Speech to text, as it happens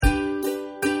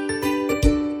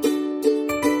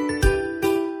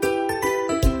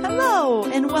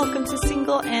welcome to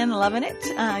Single and Loving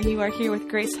It. You are here with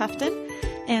Grace Hefton,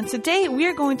 and today we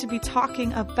are going to be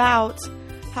talking about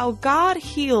how God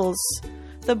heals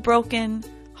the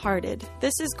brokenhearted.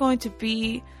 This is going to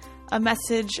be a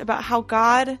message about how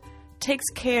God takes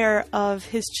care of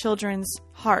His children's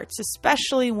hearts,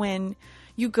 especially when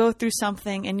you go through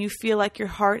something and you feel like your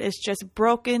heart is just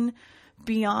broken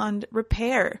beyond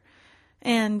repair.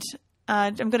 And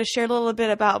I'm going to share a little bit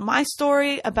about my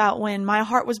story, about when my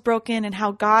heart was broken and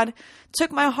how God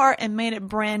took my heart and made it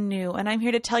brand new. And I'm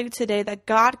here to tell you today that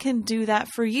God can do that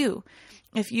for you.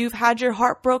 If you've had your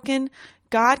heart broken,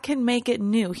 God can make it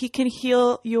new. He can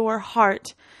heal your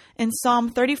heart. In Psalm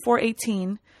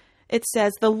 34:18, it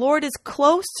says, "The Lord is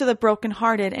close to the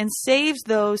brokenhearted and saves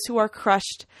those who are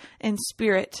crushed in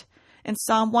spirit." In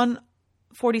Psalm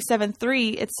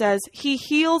 147:3, it says, "He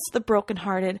heals the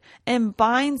brokenhearted and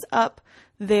binds up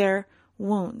their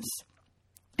wounds."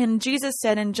 And Jesus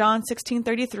said in John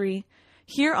 16:33,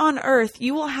 "Here on earth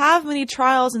you will have many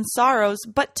trials and sorrows,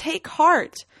 but take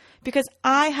heart, because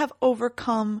I have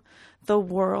overcome the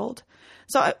world."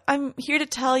 So I'm here to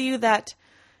tell you that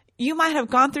you might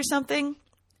have gone through something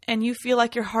and you feel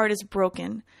like your heart is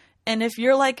broken. And if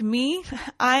you're like me,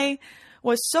 I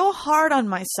was so hard on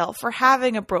myself for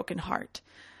having a broken heart.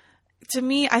 To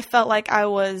me, I felt like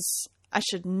I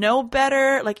should know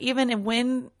better. Like even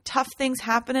when tough things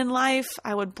happen in life,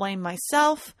 I would blame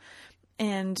myself,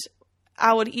 and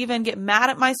I would even get mad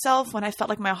at myself when I felt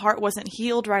like my heart wasn't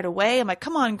healed right away. I'm like,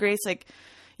 come on, Grace, like,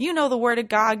 you know the word of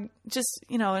God, just,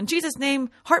 in Jesus' name,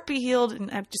 heart be healed. And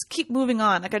I just keep moving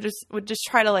on. Like I just would just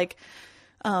try to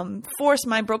force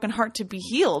my broken heart to be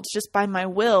healed just by my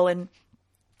will. And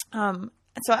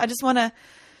so I just want to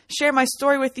share my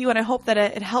story with you, and I hope that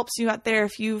it helps you out there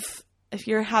if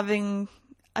you're having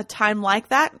a time like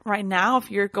that right now. If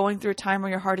you're going through a time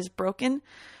where your heart is broken,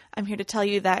 I'm here to tell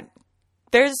you that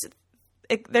there's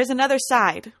another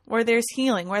side where there's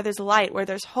healing, where there's light, where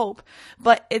there's hope.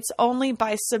 But it's only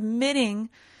by submitting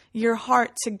your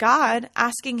heart to God,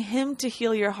 asking Him to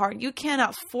heal your heart. You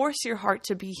cannot force your heart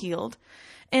to be healed,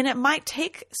 and it might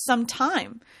take some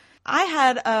time. I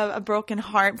had a broken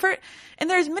heart, and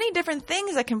there's many different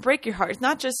things that can break your heart. It's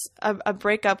not just a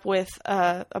breakup with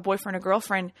a boyfriend or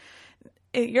girlfriend.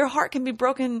 Your heart can be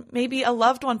broken. Maybe a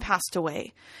loved one passed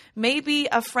away. Maybe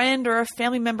a friend or a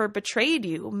family member betrayed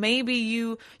you. Maybe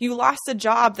you lost a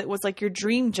job that was like your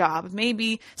dream job.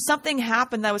 Maybe something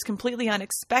happened that was completely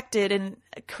unexpected and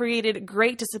created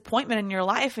great disappointment in your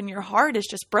life, and your heart is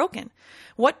just broken.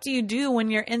 What do you do when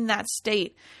you're in that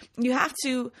state? You have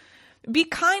to be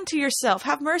kind to yourself.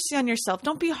 Have mercy on yourself.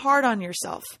 Don't be hard on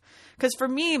yourself. Because for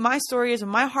me, my story is when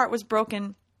my heart was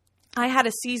broken, I had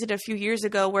a season a few years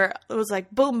ago where it was like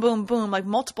boom, boom, boom, like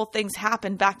multiple things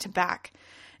happened back to back.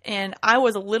 And I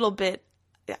was a little bit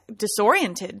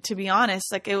disoriented, to be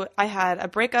honest. I had a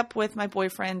breakup with my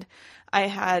boyfriend. I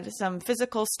had some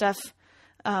physical stuff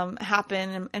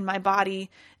happen in my body,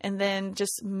 and then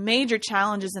just major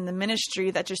challenges in the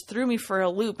ministry that just threw me for a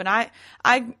loop. And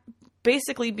I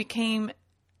basically became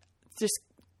just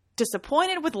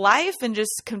disappointed with life and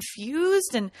just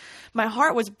confused, and my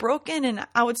heart was broken. And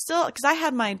I would still, because I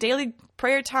had my daily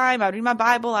prayer time, I would read my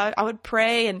Bible, I would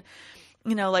pray, and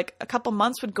like a couple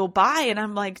months would go by, and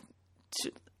I'm like,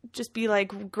 just be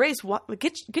like, Grace,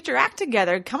 get your act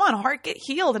together. Come on, heart, get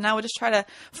healed. And I would just try to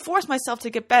force myself to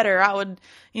get better. I would,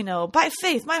 by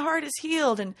faith, my heart is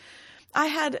healed. And I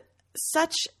had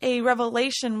such a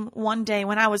revelation one day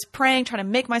when I was praying, trying to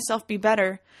make myself be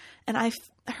better. And I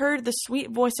heard the sweet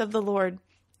voice of the Lord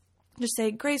just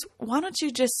say, Grace, why don't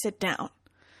you just sit down?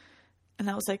 And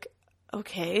I was like,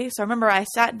 okay. So I remember I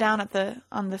sat down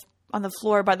on the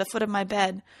floor by the foot of my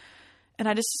bed, and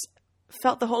I just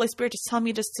felt the Holy Spirit just tell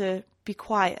me just to be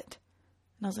quiet.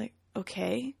 And I was like,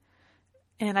 okay.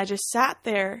 And I just sat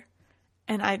there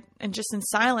and just in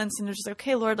silence, and it was just like,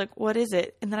 okay, Lord, like, what is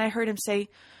it? And then I heard Him say,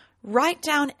 write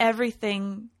down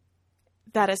everything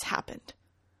that has happened.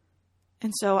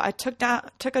 And so I took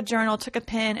a journal, took a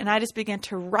pen, and I just began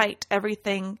to write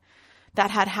everything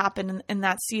that had happened in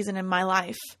that season in my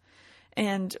life.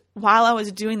 And while I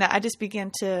was doing that, I just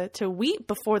began to weep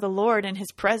before the Lord in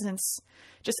His presence.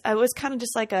 It was kind of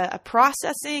just like a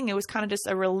processing. It was kind of just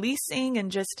a releasing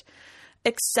and just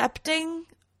accepting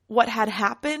what had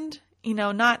happened,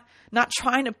 not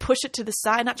trying to push it to the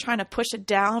side, not trying to push it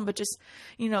down, but just,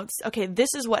 it's okay, this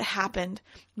is what happened.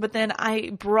 But then I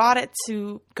brought it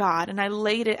to God and I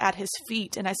laid it at His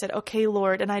feet and I said, okay,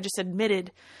 Lord. And I just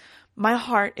admitted my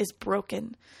heart is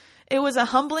broken. It was a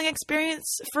humbling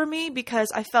experience for me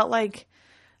because I felt like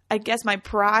I guess my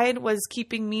pride was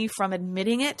keeping me from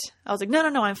admitting it. I was like, no,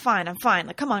 I'm fine.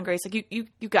 Like, come on, Grace. Like,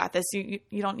 you got this. You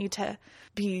don't need to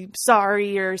be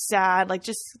sorry or sad. Like,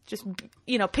 just,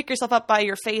 pick yourself up by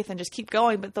your faith and just keep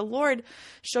going. But the Lord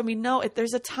showed me, no,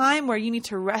 there's a time where you need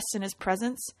to rest in his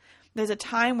presence. There's a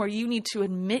time where you need to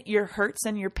admit your hurts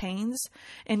and your pains,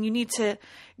 and you need to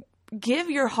give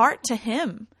your heart to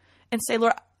him and say,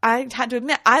 Lord, I had to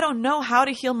admit, I don't know how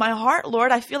to heal my heart,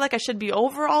 Lord. I feel like I should be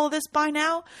over all of this by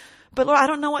now, but Lord, I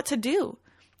don't know what to do.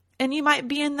 And you might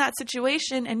be in that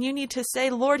situation and you need to say,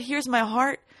 Lord, here's my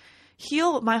heart.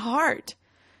 Heal my heart.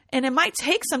 And it might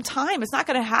take some time. It's not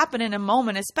going to happen in a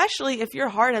moment, especially if your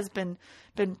heart has been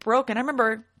broken. I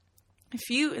remember a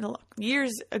few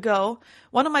years ago,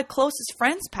 one of my closest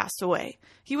friends passed away.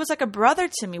 He was like a brother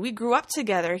to me. We grew up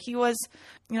together. He was,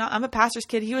 I'm a pastor's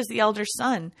kid. He was the elder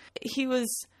son. He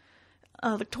was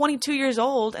like 22 years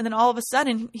old. And then all of a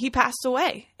sudden he passed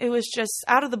away. It was just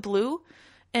out of the blue.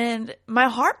 And my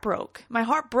heart broke. My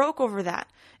heart broke over that.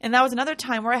 And that was another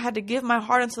time where I had to give my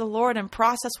heart unto the Lord and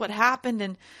process what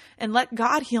happened and let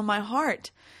God heal my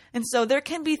heart. And so there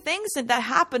can be things that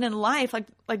happen in life,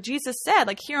 like Jesus said,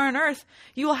 like here on earth,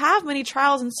 you will have many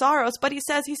trials and sorrows, but he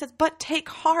says, but take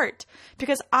heart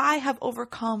because I have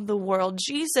overcome the world.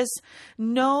 Jesus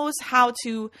knows how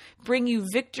to bring you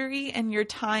victory in your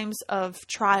times of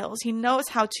trials. He knows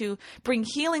how to bring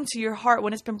healing to your heart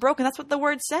when it's been broken. That's what the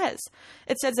word says.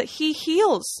 It says that he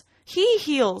heals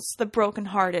the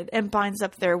brokenhearted and binds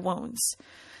up their wounds.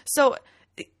 So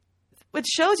it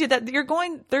shows you that there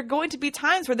are going to be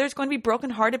times where there's going to be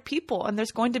brokenhearted people and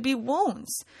there's going to be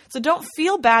wounds. So don't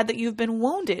feel bad that you've been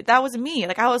wounded. That was me.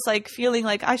 Like I was like feeling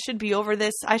like I should be over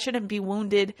this. I shouldn't be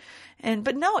wounded.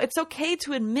 But no, it's okay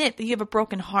to admit that you have a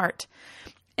broken heart.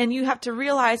 And you have to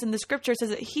realize in the scripture, it says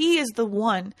that he is the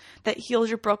one that heals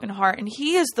your broken heart. And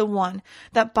he is the one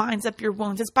that binds up your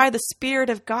wounds. It's by the Spirit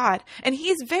of God. And he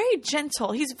is very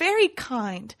gentle. He's very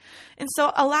kind. And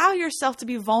so allow yourself to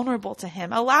be vulnerable to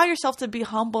him. Allow yourself to be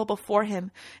humble before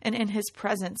him and in his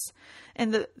presence.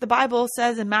 And the Bible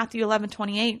says in Matthew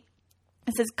 11:28,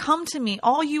 it says, come to me,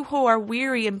 all you who are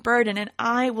weary and burdened, and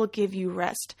I will give you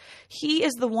rest. He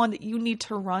is the one that you need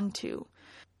to run to.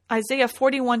 Isaiah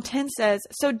 41:10 says,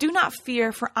 so do not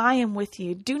fear, for I am with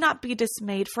you. Do not be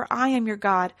dismayed, for I am your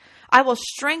God. I will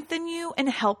strengthen you and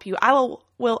help you. I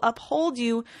will uphold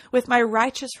you with my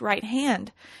righteous right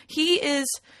hand. He is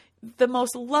the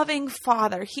most loving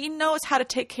Father. He knows how to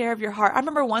take care of your heart. I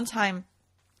remember one time,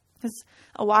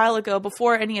 a while ago,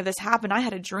 before any of this happened, I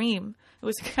had a dream. It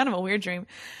was kind of a weird dream.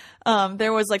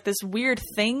 There was like this weird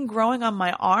thing growing on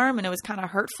my arm and it was kind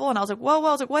of hurtful. And I was like, whoa,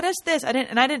 I was like, what is this? I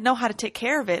didn't know how to take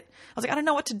care of it. I was like, I don't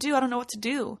know what to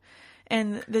do.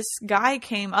 And this guy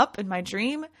came up in my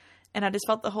dream and I just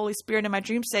felt the Holy Spirit in my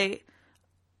dream say,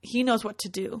 he knows what to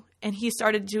do. And he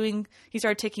started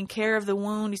taking care of the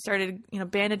wound. He started,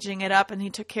 bandaging it up and he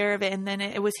took care of it. And then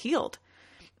it was healed.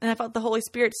 And I felt the Holy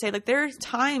Spirit say, like, there's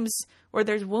times where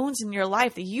there's wounds in your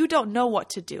life that you don't know what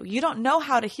to do. You don't know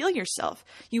how to heal yourself.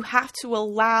 You have to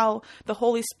allow the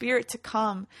Holy Spirit to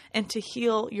come and to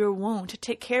heal your wound, to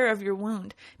take care of your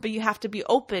wound. But you have to be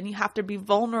open. You have to be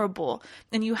vulnerable.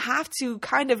 And you have to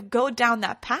kind of go down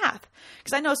that path.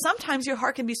 Because I know sometimes your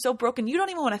heart can be so broken, you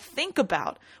don't even want to think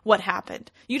about what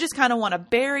happened. You just kind of want to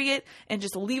bury it and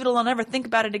just leave it alone, never think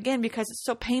about it again because it's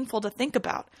so painful to think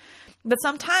about. But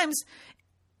sometimes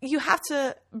you have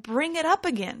to bring it up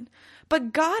again.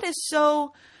 But God is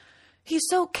he's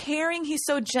so caring. He's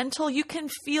so gentle. You can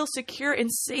feel secure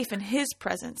and safe in his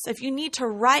presence. If you need to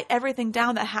write everything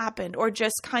down that happened or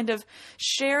just kind of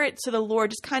share it to the Lord,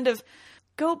 just kind of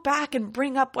go back and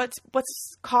bring up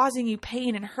what's causing you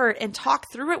pain and hurt and talk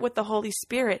through it with the Holy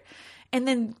Spirit and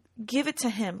then give it to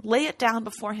him. Lay it down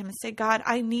before him and say, God,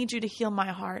 I need you to heal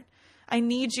my heart. I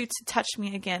need you to touch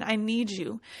me again. I need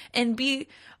you. And be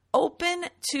open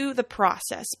to the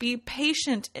process. Be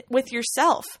patient with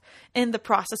yourself in the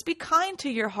process. Be kind to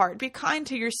your heart. Be kind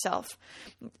to yourself.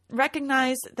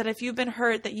 Recognize that if you've been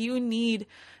hurt, that you need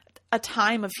a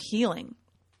time of healing.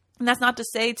 And that's not to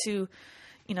say to,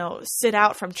 sit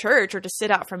out from church or to sit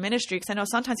out from ministry. Because I know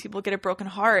sometimes people get a broken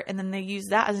heart and then they use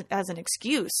that as an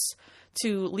excuse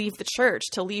to leave the church,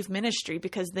 to leave ministry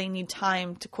because they need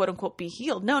time to quote unquote be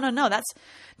healed. No.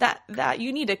 That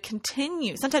you need to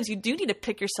continue. Sometimes you do need to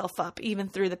pick yourself up even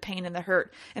through the pain and the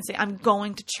hurt and say, I'm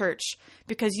going to church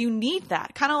because you need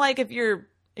that. Kind of like if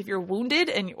you're wounded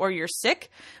or you're sick,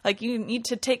 like you need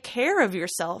to take care of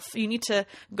yourself. You need to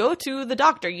go to the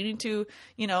doctor. You need to,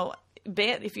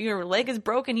 if your leg is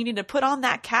broken, you need to put on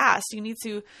that cast. You need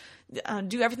to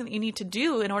do everything that you need to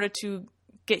do in order to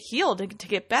get healed, to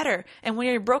get better. And when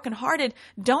you're brokenhearted,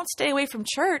 don't stay away from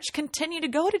church. Continue to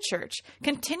go to church.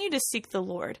 Continue to seek the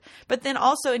Lord. But then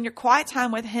also in your quiet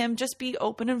time with him, just be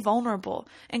open and vulnerable.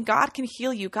 And God can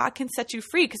heal you. God can set you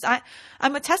free. Because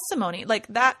I'm a testimony. Like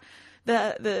that,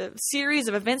 the series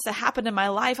of events that happened in my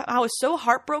life, I was so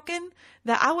heartbroken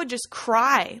that I would just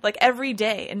cry like every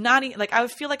day, and not like I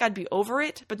would feel like I'd be over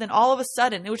it. But then all of a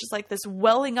sudden it was just like this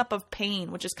welling up of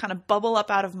pain would just kind of bubble up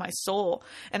out of my soul.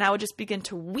 And I would just begin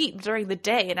to weep during the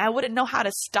day, and I wouldn't know how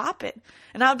to stop it.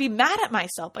 And I would be mad at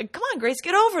myself. Like, come on, Grace,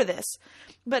 get over this.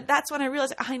 But that's when I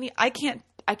realized I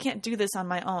can't do this on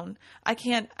my own.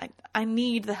 I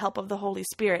need the help of the Holy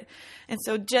Spirit. And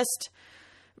so just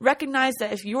recognize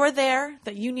that if you're there,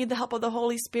 that you need the help of the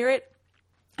Holy Spirit.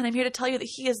 And I'm here to tell you that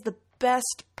he is the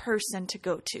best person to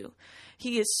go to.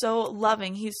 He is so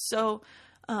loving. He's so,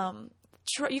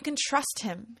 you can trust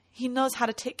him. He knows how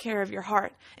to take care of your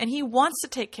heart, and he wants to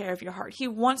take care of your heart. He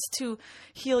wants to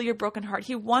heal your broken heart.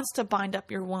 He wants to bind up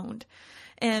your wound.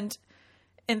 And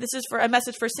this is for a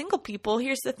message for single people.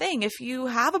 Here's the thing. If you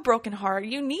have a broken heart,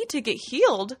 you need to get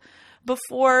healed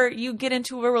before you get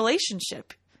into a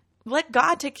relationship. Let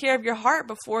God take care of your heart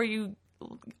before you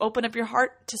open up your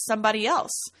heart to somebody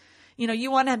else.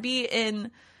 You want to be in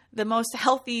the most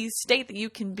healthy state that you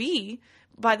can be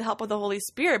by the help of the Holy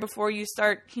Spirit before you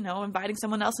start, inviting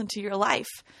someone else into your life.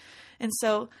 And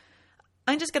so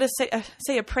I'm just going to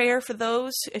say a prayer for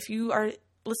those. If you are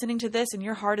listening to this and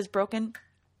your heart is broken,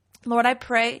 Lord, I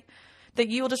pray that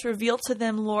you will just reveal to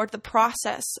them, Lord, the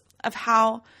process of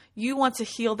how you want to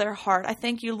heal their heart. I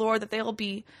thank you, Lord, that they will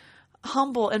be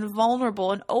humble and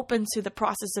vulnerable and open to the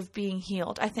process of being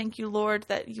healed. I thank you, Lord,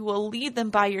 that you will lead them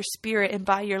by your Spirit and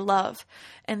by your love,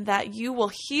 and that you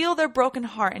will heal their broken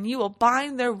heart and you will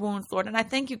bind their wounds, Lord. And I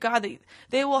thank you, God, that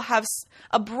they will have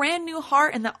a brand new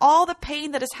heart, and that all the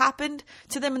pain that has happened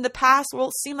to them in the past will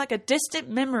seem like a distant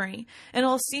memory, and it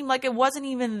will seem like it wasn't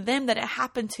even them that it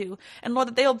happened to. And Lord,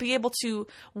 that they will be able to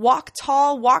walk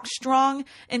tall, walk strong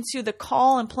into the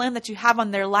call and plan that you have on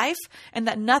their life, and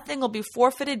that nothing will be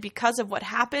forfeited because of what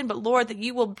happened, but Lord, that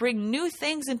you will bring new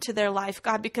things into their life,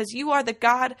 God, because you are the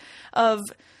God of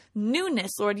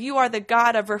newness, Lord. You are the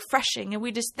God of refreshing, and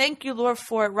we just thank you, Lord,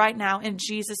 for it right now in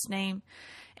Jesus' name.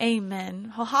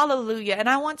 Amen. Well, hallelujah. And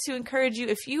I want to encourage you,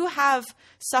 if you have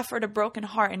suffered a broken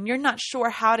heart and you're not sure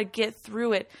how to get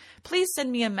through it, please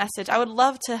send me a message. I would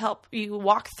love to help you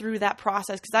walk through that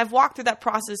process, because I've walked through that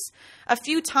process a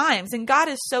few times, and God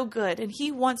is so good, and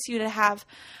he wants you to have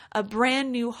a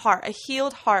brand new heart, a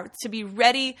healed heart, to be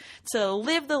ready to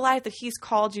live the life that he's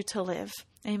called you to live.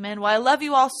 Amen. Well, I love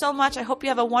you all so much. I hope you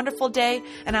have a wonderful day,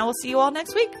 and I will see you all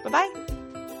next week. Bye-bye.